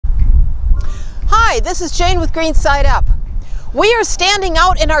Hi, this is Jane with Green Side Up. We are standing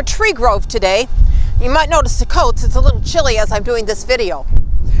out in our tree grove today. You might notice the coats, it's a little chilly as I'm doing this video.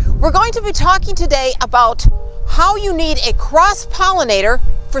 We're going to be talking today about how you need a cross-pollinator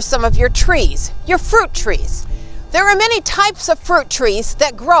for some of your trees, your fruit trees. There are many types of fruit trees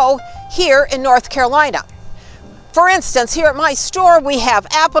that grow here in North Carolina. For instance, here at my store we have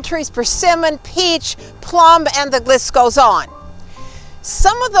apple trees, persimmon, peach, plum, and the list goes on.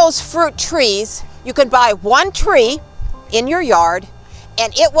 Some of those fruit trees, you can buy one tree in your yard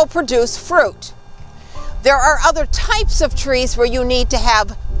and it will produce fruit. There are other types of trees where you need to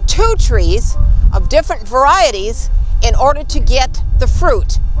have two trees of different varieties in order to get the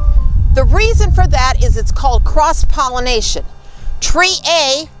fruit. The reason for that is it's called cross-pollination. Tree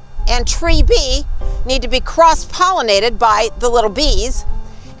A and tree B need to be cross-pollinated by the little bees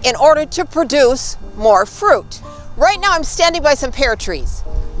in order to produce more fruit. Right now I'm standing by some pear trees.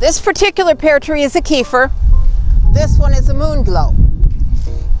 This particular pear tree is a kefir. This one is a moonglow.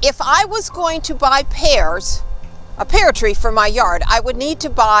 If I was going to buy pears, a pear tree for my yard, I would need to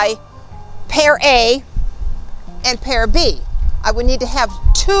buy pear A and pear B. I would need to have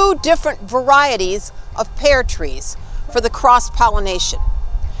two different varieties of pear trees for the cross-pollination.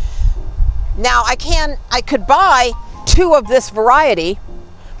 Now I could buy two of this variety,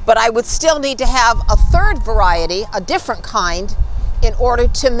 but I would still need to have a third variety, a different kind, in order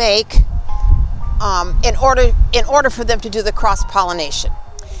to make, in order for them to do the cross-pollination.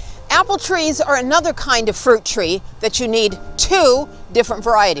 Apple trees are another kind of fruit tree that you need two different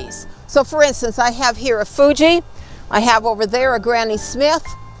varieties. So for instance, I have here a Fuji, I have over there a Granny Smith.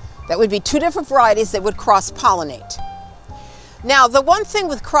 That would be two different varieties that would cross-pollinate. Now, the one thing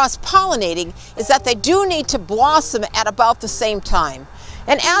with cross-pollinating is that they do need to blossom at about the same time.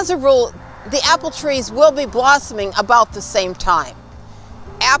 And as a rule, the apple trees will be blossoming about the same time.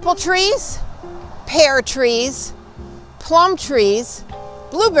 Apple trees, pear trees, plum trees,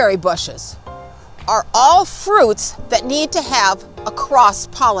 blueberry bushes are all fruits that need to have a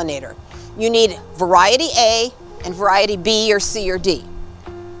cross-pollinator. You need variety A and variety B or C or D.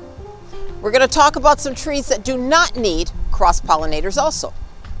 We're going to talk about some trees that do not need cross-pollinators also.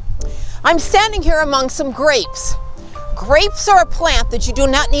 I'm standing here among some grapes. Grapes are a plant that you do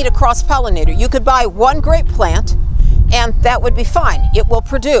not need a cross-pollinator. You could buy one grape plant and that would be fine. It will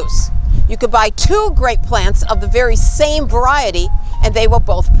produce. You could buy two grape plants of the very same variety and they will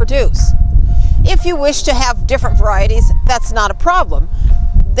both produce. If you wish to have different varieties, that's not a problem.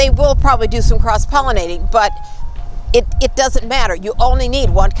 They will probably do some cross-pollinating, but it doesn't matter. You only need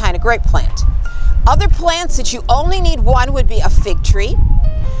one kind of grape plant. Other plants that you only need one would be a fig tree,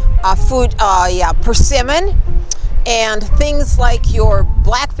 persimmon, and things like your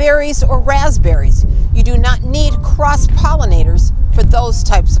blackberries or raspberries. You do not need cross-pollinators for those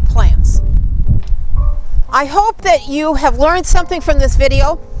types of plants. I hope that you have learned something from this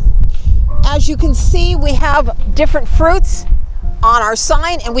video. As you can see, we have different fruits on our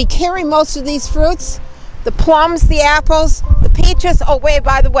sign and we carry most of these fruits. The plums, the apples, the peaches. Oh wait,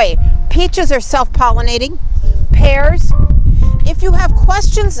 by the way, peaches are self-pollinating. Pears. If you have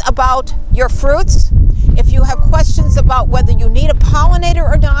questions about your fruits, if you have questions about whether you need a pollinator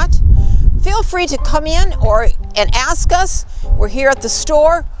or not, feel free to come in and ask us. We're here at the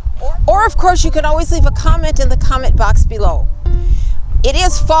store. Or of course, you can always leave a comment in the comment box below. It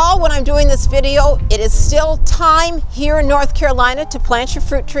is fall when I'm doing this video. It is still time here in North Carolina to plant your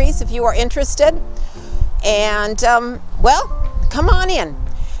fruit trees if you are interested. And well, come on in.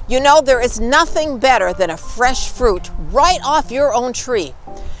 You know, there is nothing better than a fresh fruit right off your own tree.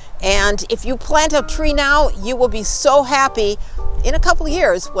 And if you plant a tree now, you will be so happy in a couple of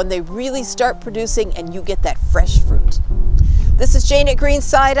years when they really start producing and you get that fresh fruit. This is Jane at Green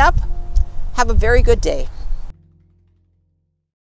Side Up. Have a very good day.